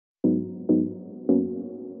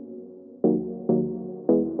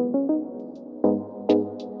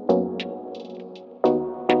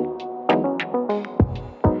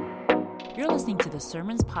listening to the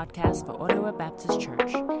Sermons Podcast for Ottawa Baptist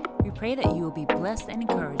Church. We pray that you will be blessed and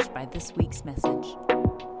encouraged by this week's message.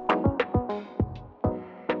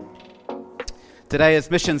 Today is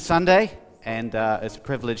Mission Sunday, and it's a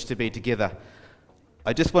privilege to be together.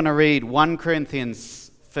 I just want to read 1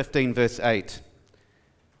 Corinthians 15, verse 8.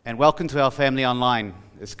 And welcome to our family online.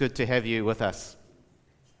 It's good to have you with us.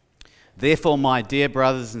 Therefore, my dear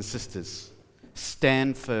brothers and sisters,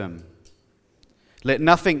 stand firm. Let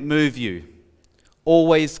nothing move you.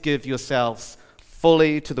 Always give yourselves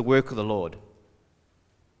fully to the work of the Lord,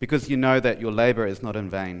 because you know that your labor is not in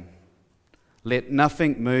vain. Let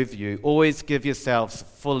nothing move you. Always give yourselves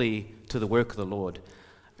fully to the work of the Lord.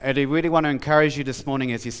 And I really want to encourage you this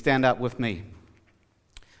morning as you stand up with me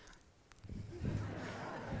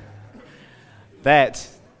that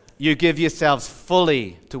you give yourselves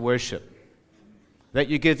fully to worship. That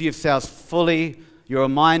you give yourselves fully your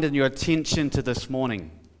mind and your attention to this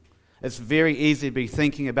morning. It's very easy to be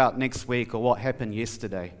thinking about next week or what happened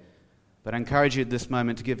yesterday. But I encourage you at this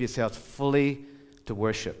moment to give yourselves fully to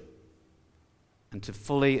worship and to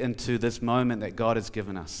fully into this moment that God has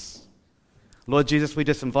given us. Lord Jesus, we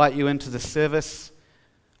just invite you into the service.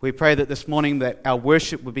 We pray that this morning that our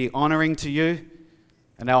worship would be honoring to you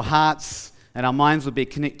and our hearts and our minds would be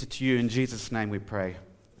connected to you. In Jesus' name we pray.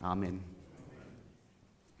 Amen.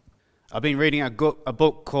 I've been reading a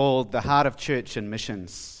book called The Heart of Church and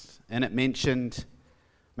Missions, and it mentioned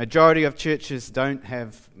majority of churches don't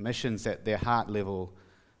have missions at their heart level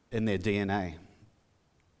in their DNA.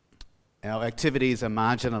 Our activities are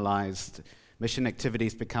marginalized. Mission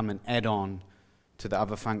activities become an add-on to the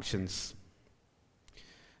other functions.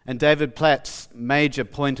 And David Platt's major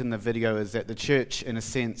point in the video is that the church, in a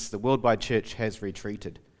sense, the worldwide church has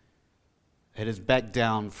retreated. It has backed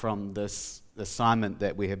down from this assignment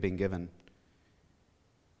that we have been given.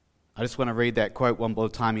 I just want to read that quote one more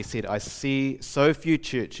time. He said, "I see so few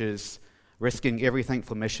churches risking everything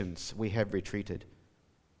for missions. We have retreated.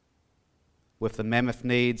 With the mammoth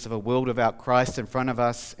needs of a world without Christ in front of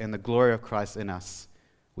us and the glory of Christ in us,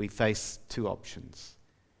 we face two options.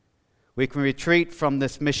 We can retreat from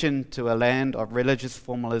this mission to a land of religious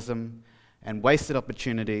formalism and wasted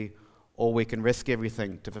opportunity, or we can risk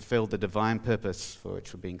everything to fulfill the divine purpose for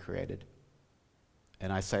which we're being created."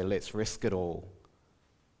 And I say, let's risk it all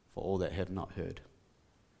for all that have not heard.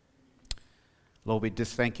 Lord, we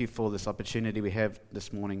just thank you for this opportunity we have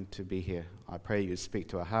this morning to be here. I pray you speak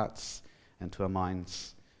to our hearts and to our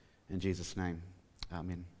minds. In Jesus' name,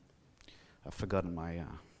 amen. I've forgotten my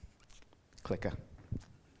clicker.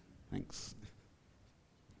 Thanks.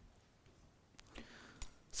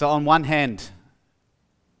 So on one hand,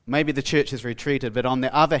 maybe the church has retreated, but on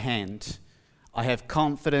the other hand, I have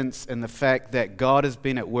confidence in the fact that God has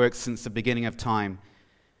been at work since the beginning of time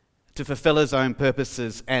to fulfill his own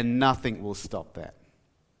purposes, and nothing will stop that.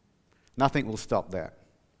 Nothing will stop that.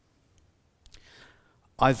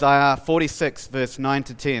 Isaiah 46, verse 9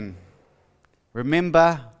 to 10.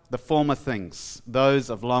 Remember the former things, those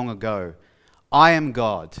of long ago. I am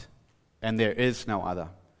God, and there is no other.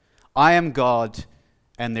 I am God,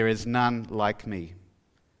 and there is none like me.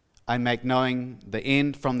 I make knowing the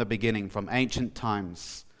end from the beginning, from ancient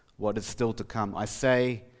times, what is still to come. I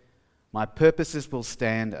say, my purposes will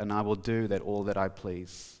stand, and I will do that all that I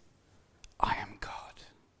please. I am God.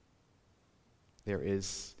 There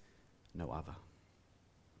is no other.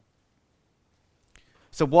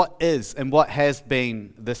 So what is and what has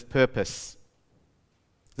been this purpose?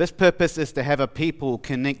 This purpose is to have a people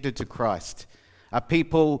connected to Christ, a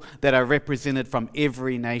people that are represented from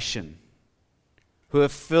every nation, who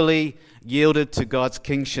have fully yielded to God's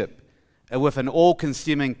kingship and with an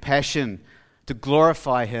all-consuming passion to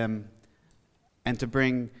glorify him and to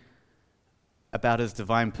bring about his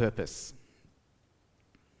divine purpose.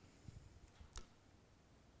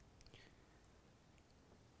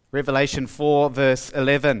 Revelation 4, verse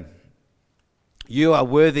 11. You are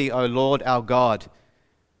worthy, O Lord our God,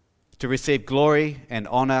 to receive glory and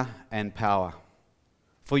honor and power.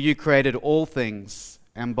 For you created all things,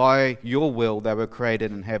 and by your will they were created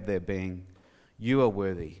and have their being. You are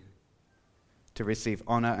worthy to receive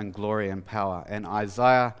honor and glory and power. And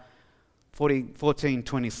Isaiah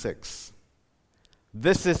 14:26.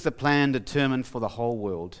 This is the plan determined for the whole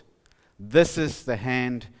world. This is the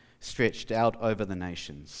hand stretched out over the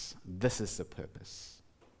nations. This is the purpose.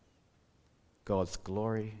 God's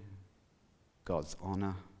glory, God's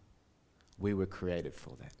honor. We were created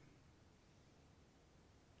for that.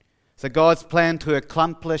 So God's plan to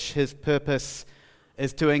accomplish his purpose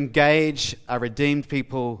is to engage a redeemed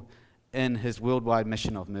people in his worldwide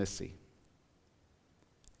mission of mercy.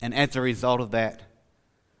 And as a result of that,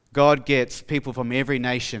 God gets people from every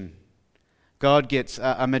nation God gets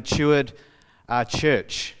a matured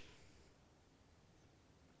church,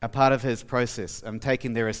 a part of his process,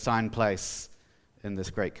 taking their assigned place in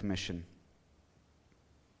this Great Commission.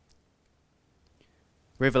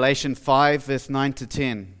 Revelation 5, verse 9 to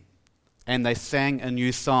 10. And they sang a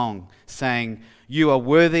new song, saying, "You are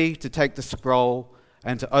worthy to take the scroll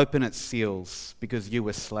and to open its seals, because you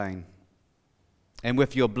were slain. And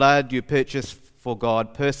with your blood you purchased for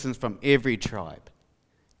God persons from every tribe,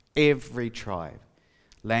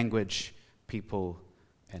 language, people,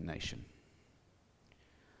 and nation.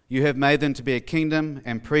 You have made them to be a kingdom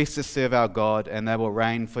and priests to serve our God, and they will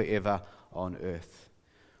reign forever on earth."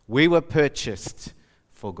 We were purchased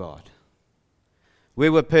for God. We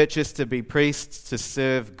were purchased to be priests to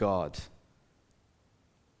serve God.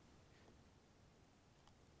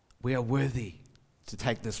 We are worthy to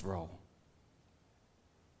take this role.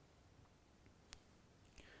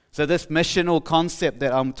 So this missional concept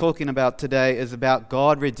that I'm talking about today is about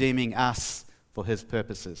God redeeming us for his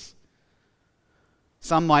purposes.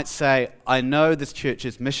 Some might say, I know this church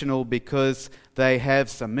is missional because they have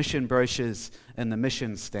some mission brochures in the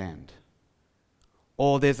mission stand.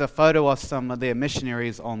 Or there's a photo of some of their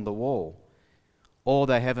missionaries on the wall. Or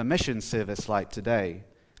they have a mission service like today.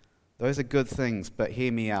 Those are good things, but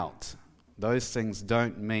hear me out. Those things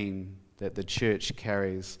don't mean that the church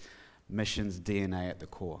carries missions DNA at the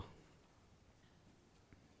core.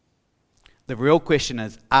 The real question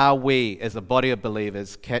is, are we as a body of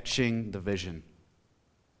believers catching the vision?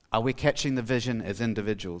 Are we catching the vision as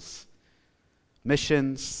individuals?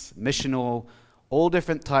 Missions, missional, all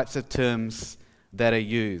different types of terms that are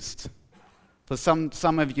used. For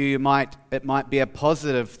some of you, it might be a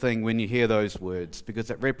positive thing when you hear those words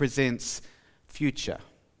because it represents future,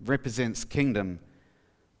 represents kingdom.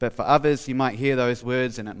 But for others, you might hear those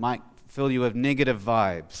words and it might fill you with negative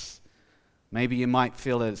vibes. Maybe you might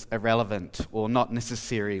feel it's irrelevant or not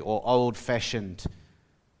necessary or old-fashioned.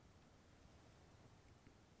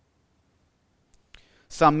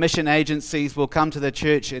 Some mission agencies will come to the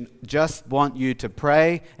church and just want you to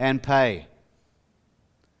pray and pay.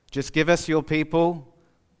 Just give us your people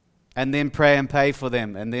and then pray and pay for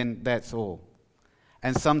them, and then that's all.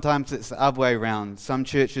 And sometimes it's the other way around. Some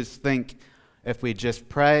churches think if we just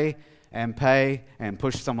pray and pay and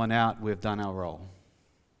push someone out, we've done our role.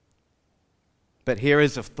 But here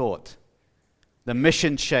is a thought. The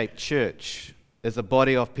mission-shaped church is a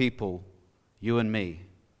body of people, you and me,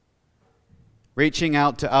 reaching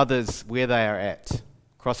out to others where they are at,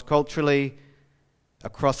 cross-culturally,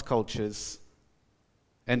 across cultures,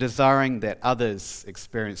 and desiring that others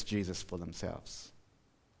experience Jesus for themselves.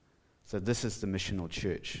 So this is the missional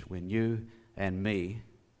church, when you and me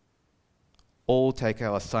all take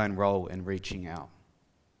our assigned role in reaching out.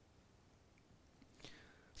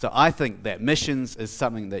 So I think that missions is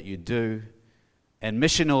something that you do, and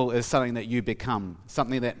missional is something that you become,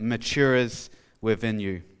 something that matures within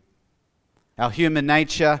you. Our human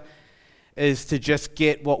nature is to just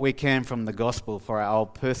get what we can from the gospel for our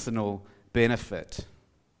personal benefit.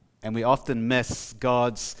 And we often miss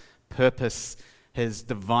God's purpose, his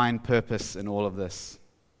divine purpose in all of this.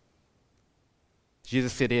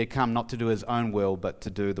 Jesus said he had come not to do his own will, but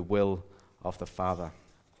to do the will of the Father.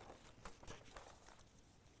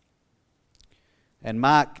 And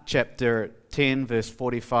Mark chapter 10, verse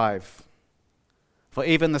 45. For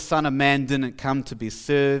even the Son of Man didn't come to be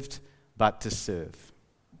served, but to serve,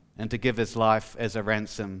 and to give his life as a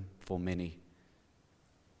ransom for many.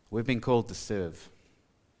 We've been called to serve.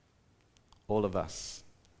 All of us.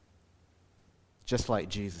 Just like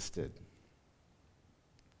Jesus did.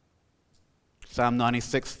 Psalm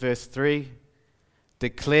 96, verse 3.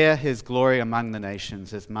 Declare his glory among the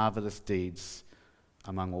nations, his marvelous deeds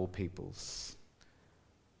among all peoples.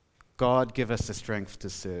 God, give us the strength to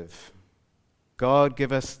serve. God,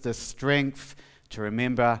 give us the strength to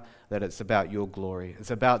remember that it's about your glory.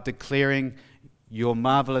 It's about declaring your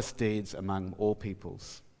marvelous deeds among all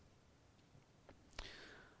peoples.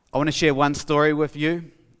 I want to share one story with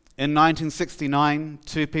you. In 1969,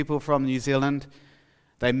 two people from New Zealand,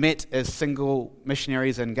 they met as single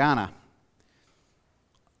missionaries in Ghana.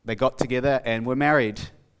 They got together and were married,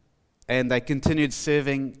 and they continued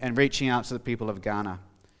serving and reaching out to the people of Ghana.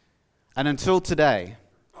 And until today,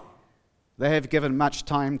 they have given much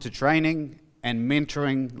time to training and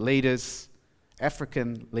mentoring leaders,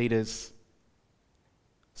 African leaders,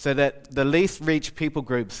 so that the least reached people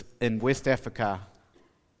groups in West Africa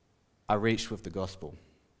are reached with the gospel.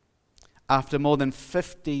 After more than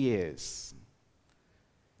 50 years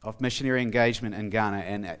of missionary engagement in Ghana,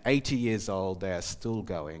 and at 80 years old, they are still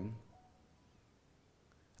going.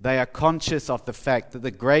 They are conscious of the fact that the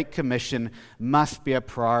Great Commission must be a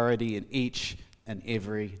priority in each and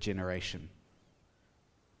every generation.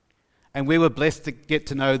 And we were blessed to get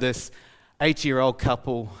to know this 80-year-old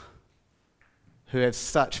couple who have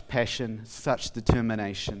such passion, such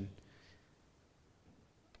determination.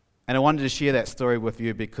 And I wanted to share that story with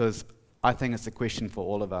you because I think it's a question for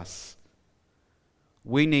all of us.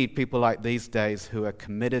 We need people like these days who are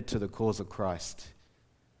committed to the cause of Christ.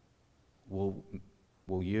 Will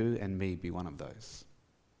you and me be one of those?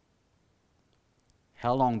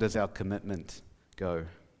 How long does our commitment go?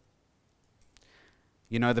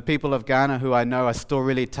 You know, the people of Ghana who I know are still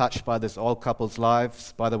really touched by this old couple's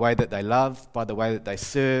lives, by the way that they loved, by the way that they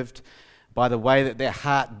served, by the way that their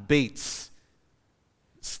heart beats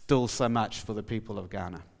still so much for the people of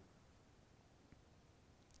Ghana.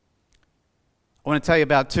 I want to tell you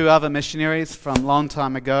about two other missionaries from a long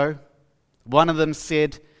time ago. One of them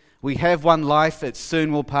said, "We have one life, it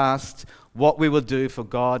soon will pass. What we will do for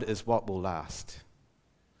God is what will last."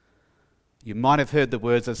 You might have heard the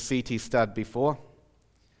words of C.T. Studd before.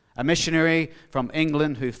 A missionary from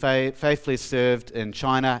England who faithfully served in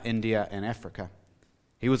China, India, and Africa.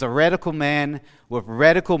 He was a radical man with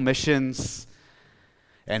radical missions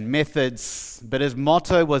and methods, but his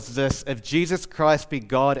motto was this: if Jesus Christ be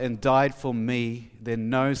God and died for me, then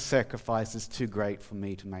no sacrifice is too great for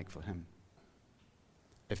me to make for him.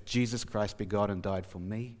 If Jesus Christ be God and died for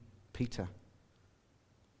me, Peter,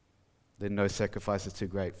 then no sacrifice is too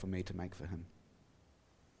great for me to make for him.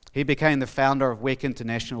 He became the founder of WEC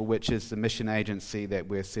International, which is the mission agency that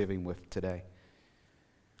we're serving with today.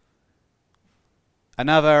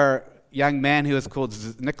 Another young man who was called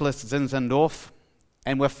Nicholas Zinzendorf,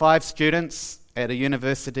 and with 5 students at a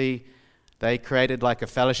university, they created like a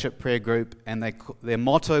fellowship prayer group, and their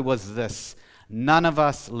motto was this: none of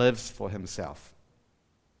us lives for himself.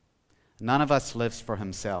 None of us lives for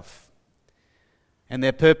himself. And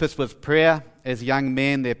their purpose was prayer. As young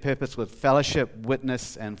men, their purpose was fellowship,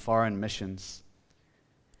 witness, and foreign missions.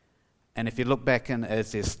 And if you look back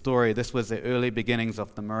as their story, this was the early beginnings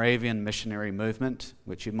of the Moravian missionary movement,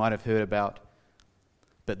 which you might have heard about.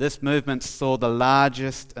 But this movement saw the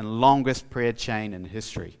largest and longest prayer chain in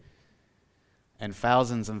history. And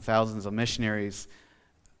thousands of missionaries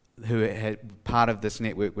who had part of this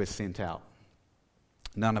network were sent out.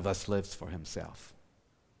 None of us lives for himself.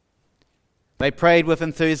 They prayed with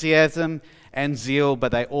enthusiasm and zeal,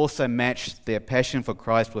 but they also matched their passion for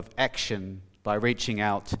Christ with action by reaching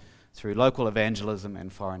out through local evangelism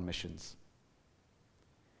and foreign missions.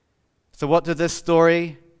 So what did this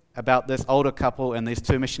story about this older couple and these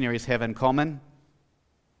 2 missionaries have in common?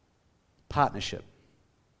 Partnership.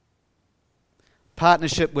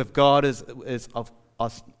 Partnership with God is of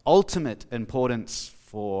ultimate importance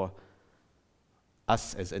for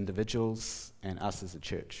us as individuals and us as a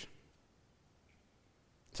church.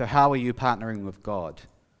 So how are you partnering with God?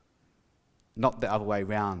 Not the other way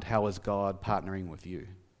around. How is God partnering with you?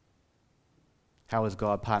 How is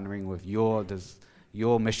God partnering with your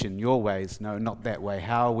mission, your ways? No, not that way.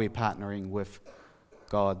 How are we partnering with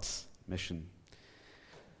God's mission?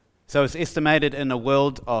 So it's estimated in a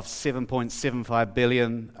world of 7.75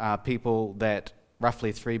 billion people that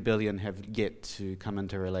roughly 3 billion have yet to come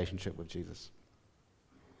into a relationship with Jesus.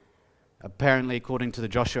 Apparently, according to the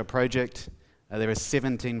Joshua Project, there are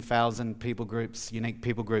 17,000 people groups, unique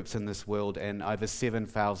people groups in this world, and over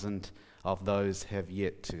 7,000 of those have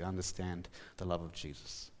yet to understand the love of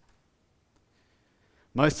Jesus.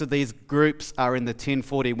 Most of these groups are in the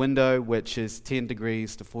 1040 window, which is 10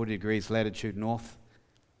 degrees to 40 degrees latitude north.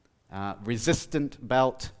 Resistant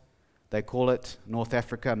belt, they call it, North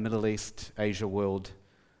Africa, Middle East, Asia world,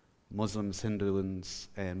 Muslims, Hindus,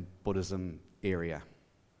 and Buddhism area.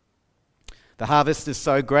 The harvest is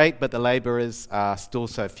so great, but the laborers are still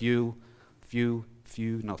so few,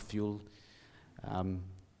 not fuel.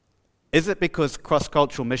 Is it because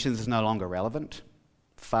cross-cultural missions is no longer relevant?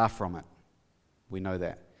 Far from it. We know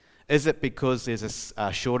that. Is it because there's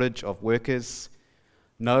a shortage of workers?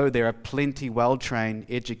 No, there are plenty well-trained,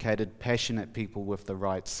 educated, passionate people with the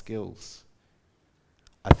right skills.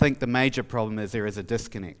 I think the major problem is there is a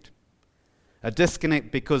disconnect. A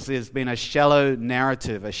disconnect because there's been a shallow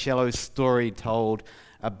narrative, a shallow story told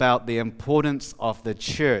about the importance of the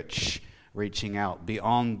church reaching out,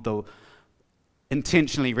 beyond the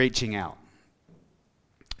intentionally reaching out.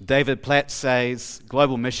 David Platt says,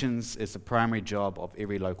 global missions is the primary job of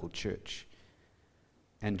every local church.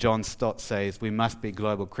 And John Stott says, we must be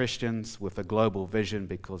global Christians with a global vision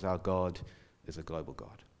because our God is a global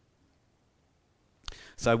God.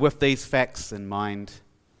 So with these facts in mind,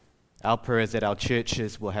 our prayer is that our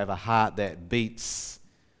churches will have a heart that beats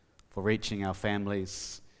for reaching our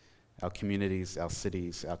families, our communities, our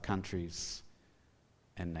cities, our countries,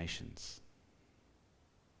 and nations.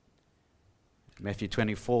 Matthew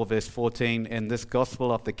 24, verse 14, and this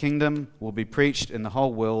gospel of the kingdom will be preached in the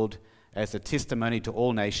whole world as a testimony to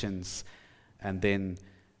all nations, and then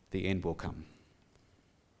the end will come.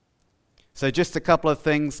 So just a couple of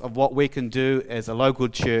things of what we can do as a local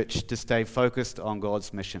church to stay focused on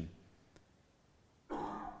God's mission.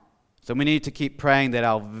 So we need to keep praying that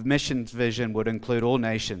our mission vision would include all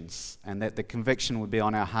nations, and that the conviction would be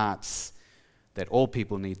on our hearts that all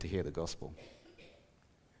people need to hear the gospel.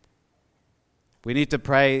 We need to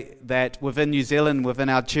pray that within New Zealand, within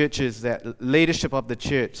our churches, that leadership of the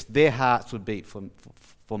church, their hearts would beat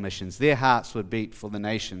for missions. Their hearts would beat for the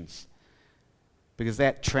nations. Because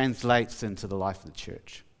that translates into the life of the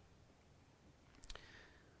church.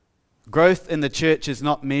 Growth in the church is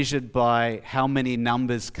not measured by how many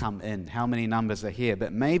numbers come in, how many numbers are here,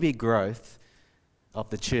 but maybe growth of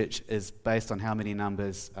the church is based on how many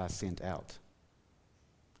numbers are sent out.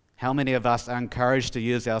 How many of us are encouraged to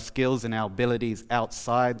use our skills and our abilities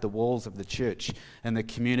outside the walls of the church, in the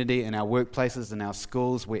community, in our workplaces, in our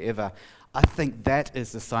schools, wherever? I think that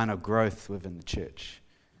is the sign of growth within the church.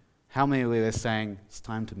 How many of you are saying, it's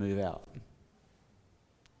time to move out?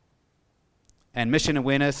 And mission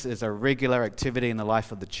awareness is a regular activity in the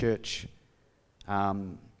life of the church,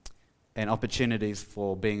 and opportunities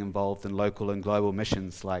for being involved in local and global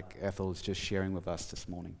missions like Ethel was just sharing with us this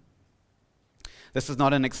morning. This is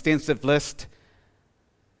not an extensive list,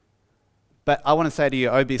 but I want to say to you,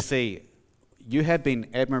 OBC, you have been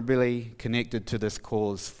admirably connected to this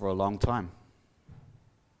cause for a long time.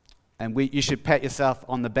 And you should pat yourself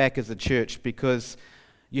on the back as a church, because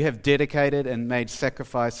you have dedicated and made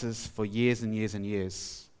sacrifices for years and years and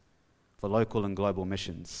years for local and global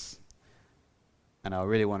missions. And I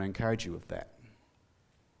really want to encourage you with that.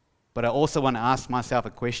 But I also want to ask myself a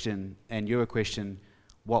question, and you a question: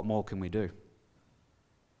 what more can we do?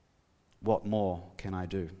 What more can I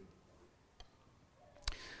do?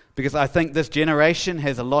 Because I think this generation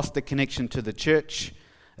has lost the connection to the church,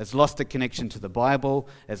 has lost the connection to the Bible,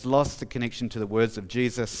 has lost the connection to the words of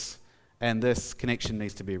Jesus, and this connection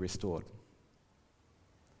needs to be restored.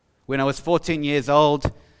 When I was 14 years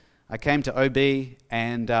old, I came to OB,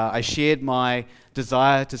 and I shared my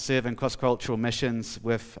desire to serve in cross-cultural missions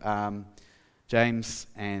with James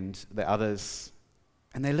and the others,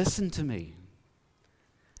 and they listened to me.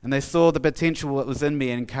 And they saw the potential that was in me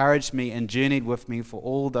and encouraged me and journeyed with me for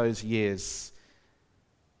all those years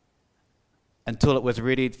until it was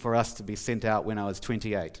ready for us to be sent out when I was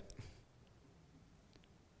 28.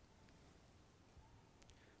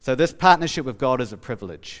 So this partnership with God is a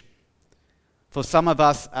privilege. For some of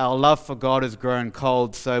us, our love for God has grown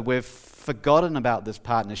cold, so we've forgotten about this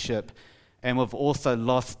partnership, and we've also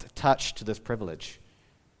lost touch to this privilege.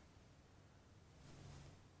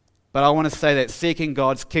 But I want to say that seeking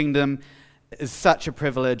God's kingdom is such a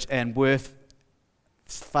privilege and worth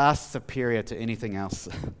far superior to anything else.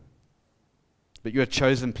 But you're a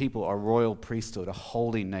chosen people, a royal priesthood, a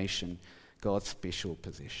holy nation, God's special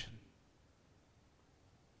possession.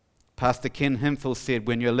 Pastor Ken Hemphill said,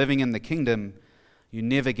 when you're living in the kingdom, you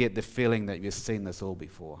never get the feeling that you've seen this all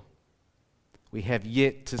before. We have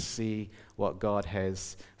yet to see what God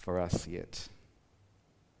has for us yet.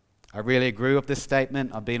 I really agree with this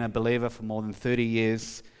statement. I've been a believer for more than 30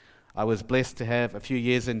 years. I was blessed to have a few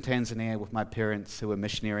years in Tanzania with my parents who were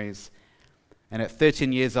missionaries. And at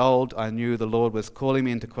 13 years old, I knew the Lord was calling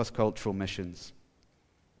me into cross-cultural missions.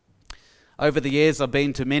 Over the years, I've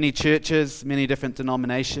been to many churches, many different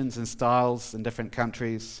denominations and styles in different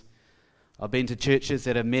countries. I've been to churches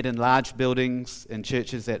that have met in large buildings and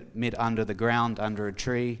churches that met under the ground, under a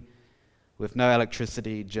tree, with no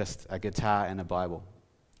electricity, just a guitar and a Bible.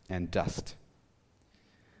 And dust.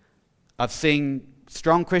 I've seen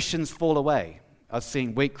strong Christians fall away. I've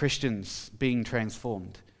seen weak Christians being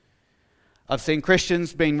transformed. I've seen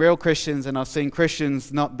Christians being real Christians, and I've seen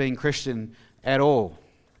Christians not being Christian at all.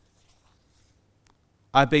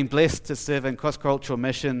 I've been blessed to serve in cross-cultural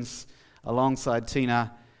missions alongside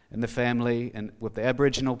Tina and the family and with the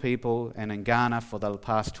Aboriginal people and in Ghana for the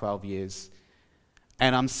past 12 years.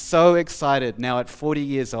 And I'm so excited now at 40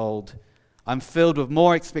 years old. I'm filled with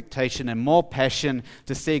more expectation and more passion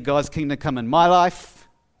to see God's kingdom come in my life,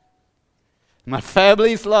 my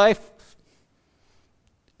family's life,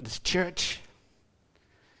 this church,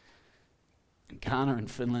 in Ghana and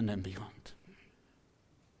Finland and beyond.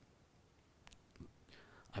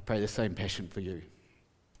 I pray the same passion for you.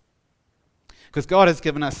 Because God has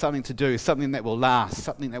given us something to do, something that will last,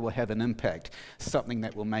 something that will have an impact, something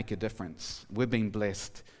that will make a difference. We've been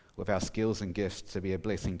blessed with our skills and gifts to be a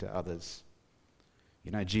blessing to others.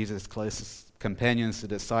 Jesus' closest companions, the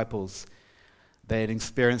disciples, they had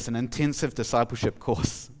experienced an intensive discipleship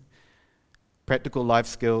course, practical life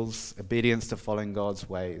skills, obedience to following God's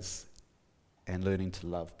ways, and learning to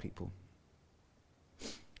love people.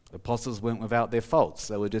 The apostles weren't without their faults.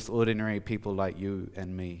 They were just ordinary people like you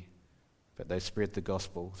and me, but they spread the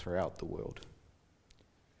gospel throughout the world.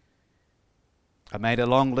 I made a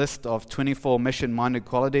long list of 24 mission-minded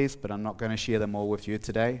qualities, but I'm not going to share them all with you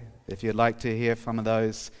today. If you'd like to hear some of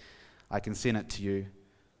those, I can send it to you.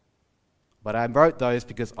 But I wrote those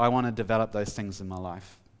because I want to develop those things in my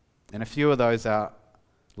life. And a few of those are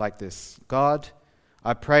like this. God,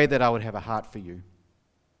 I pray that I would have a heart for you.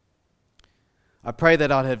 I pray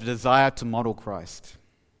that I'd have a desire to model Christ.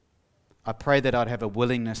 I pray that I'd have a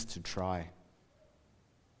willingness to try.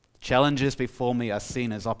 Challenges before me are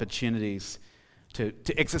seen as opportunities to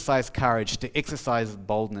exercise courage, to exercise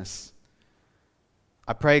boldness.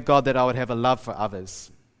 I pray, God, that I would have a love for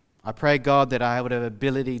others. I pray, God, that I would have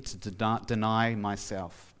ability to deny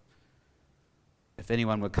myself. If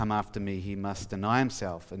anyone would come after me, he must deny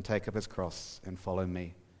himself and take up his cross and follow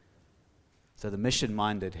me. So the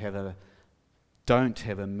mission-minded don't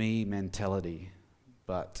have a me mentality,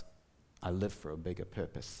 but I live for a bigger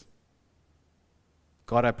purpose.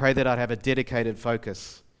 God, I pray that I'd have a dedicated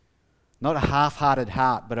focus. Not a half-hearted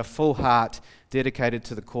heart, but a full heart dedicated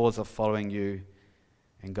to the cause of following you.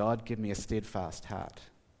 And God, give me a steadfast heart.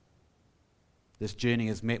 This journey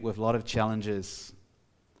is met with a lot of challenges.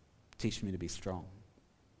 Teach me to be strong.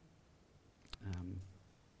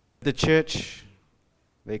 The church,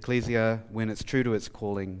 the ecclesia, when it's true to its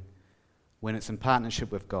calling, when it's in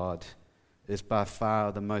partnership with God, is by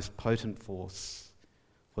far the most potent force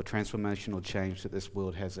for transformational change that this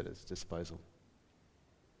world has at its disposal.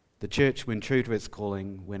 The church, when true to its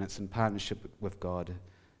calling, when it's in partnership with God,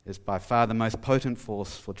 is by far the most potent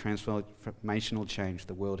force for transformational change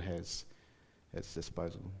the world has at its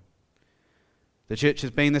disposal. The church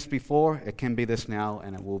has been this before, it can be this now,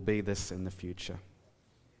 and it will be this in the future.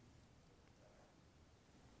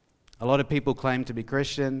 A lot of people claim to be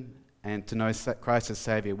Christian and to know Christ as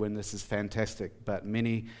Savior when this is fantastic, but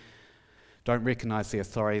many don't recognize the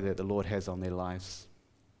authority that the Lord has on their lives.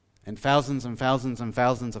 And thousands and thousands and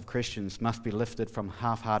thousands of Christians must be lifted from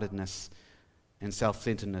half-heartedness and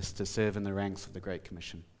self-centeredness to serve in the ranks of the Great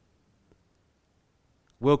Commission.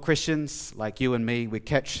 World Christians, like you and me, we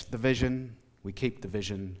catch the vision, we keep the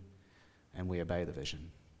vision, and we obey the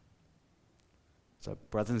vision. So,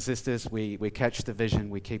 brothers and sisters, we catch the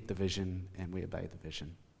vision, we keep the vision, and we obey the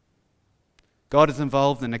vision. God is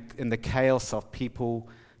involved in the chaos of people,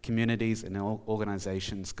 communities, and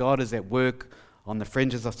organizations. God is at work on the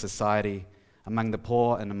fringes of society, among the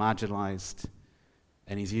poor and the marginalized,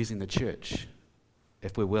 and He's using the church,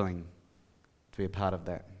 if we're willing, to be a part of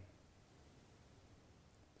that.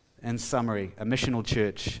 In summary, a missional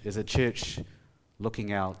church is a church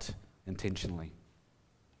looking out intentionally.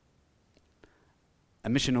 A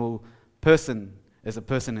missional person is a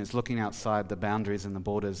person who's looking outside the boundaries and the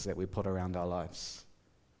borders that we put around our lives,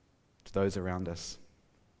 to those around us.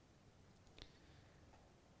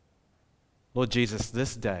 Lord Jesus,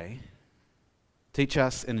 this day, teach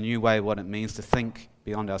us in a new way what it means to think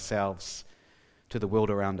beyond ourselves to the world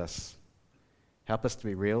around us. Help us to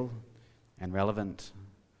be real and relevant,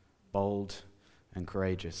 bold and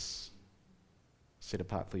courageous, set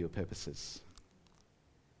apart for your purposes.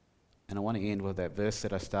 And I want to end with that verse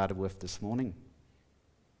that I started with this morning.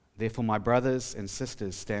 Therefore, my brothers and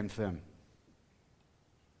sisters, stand firm.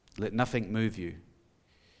 Let nothing move you.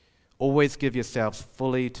 Always give yourselves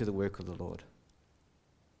fully to the work of the Lord,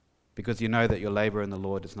 because you know that your labor in the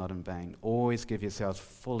Lord is not in vain. Always give yourselves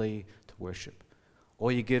fully to worship.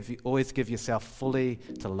 Always give yourself fully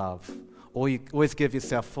to love. Always give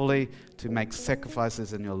yourself fully to make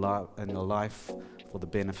sacrifices in your life for the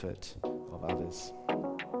benefit of others.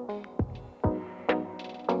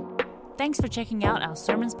 Thanks for checking out our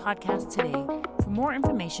Sermons podcast today. For more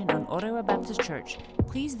information on Ottawa Baptist Church,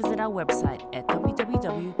 please visit our website at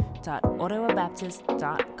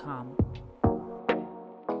www.ottawabaptist.com.